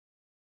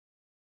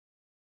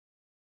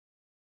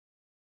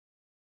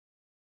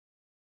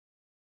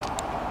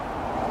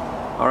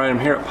Alright, I'm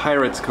here at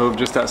Pirates Cove,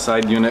 just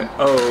outside Unit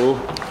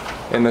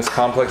O in this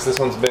complex. This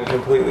one's been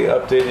completely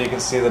updated. You can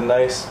see the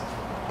nice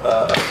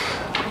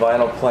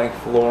vinyl plank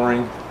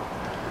flooring.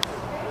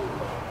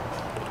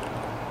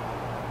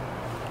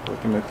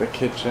 Looking at the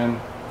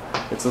kitchen.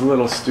 It's a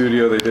little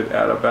studio. They did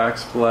add a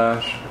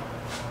backsplash.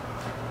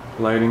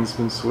 Lighting's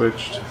been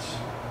switched.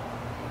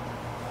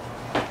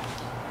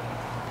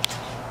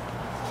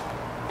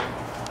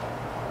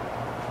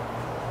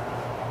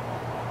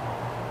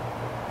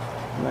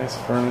 Nice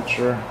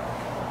furniture.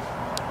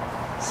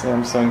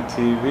 Samsung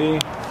TV.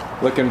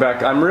 Looking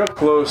back, I'm real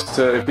close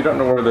to, if you don't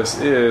know where this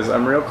is,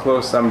 I'm real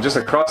close. I'm just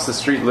across the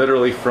street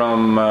literally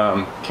from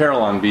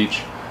Carillon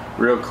Beach.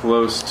 Real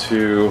close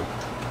to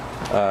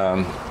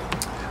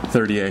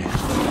 30A.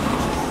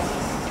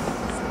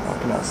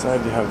 Walking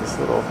outside, you have this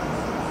little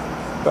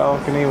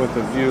balcony with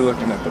a view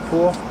looking at the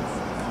pool.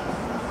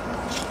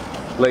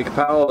 Lake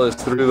Powell is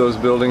through those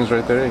buildings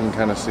right there. You can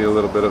kind of see a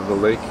little bit of the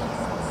lake.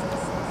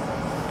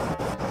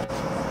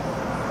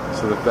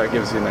 So that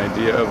gives you an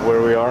idea of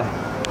where we are.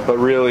 But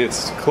really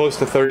it's close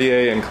to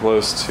 30A and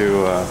close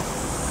to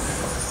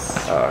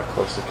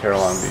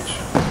Carillon Beach.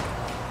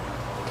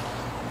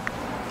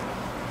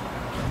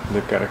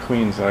 They've got a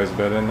queen size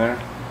bed in there.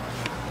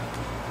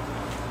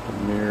 The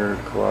mirrored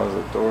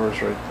closet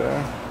doors right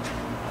there.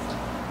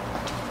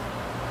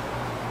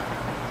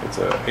 It's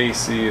a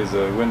AC, is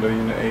a window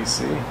unit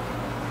AC.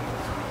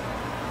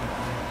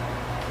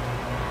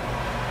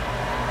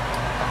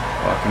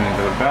 Walking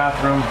into the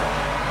bathroom.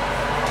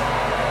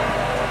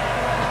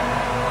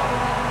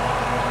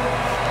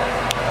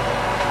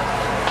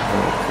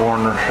 Little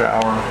corner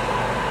shower.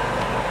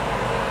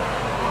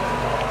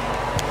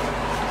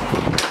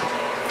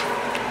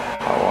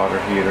 Hot water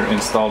heater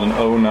installed in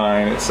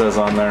 '09, it says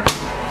on there.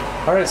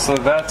 Alright, so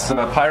that's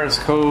Pirates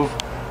Cove,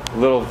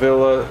 little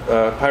villa,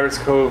 Pirates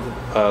Cove,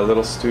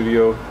 little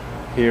studio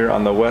here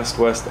on the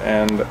west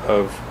end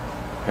of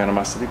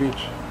Panama City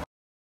Beach.